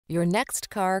Your next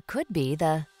car could be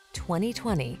the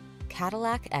 2020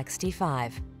 Cadillac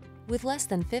XT5. With less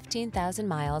than 15,000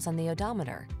 miles on the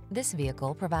odometer, this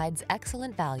vehicle provides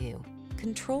excellent value.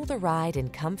 Control the ride in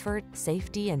comfort,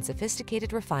 safety, and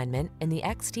sophisticated refinement in the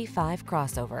XT5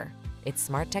 crossover. Its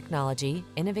smart technology,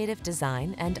 innovative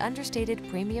design, and understated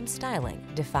premium styling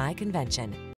defy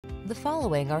convention. The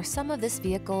following are some of this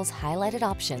vehicle's highlighted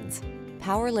options: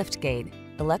 power liftgate,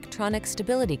 electronic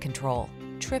stability control,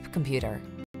 trip computer,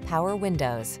 power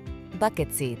windows,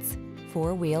 bucket seats,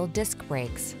 four-wheel disc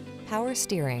brakes, power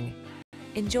steering.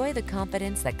 Enjoy the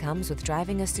confidence that comes with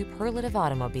driving a superlative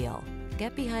automobile.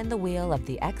 Get behind the wheel of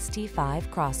the XT5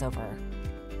 crossover.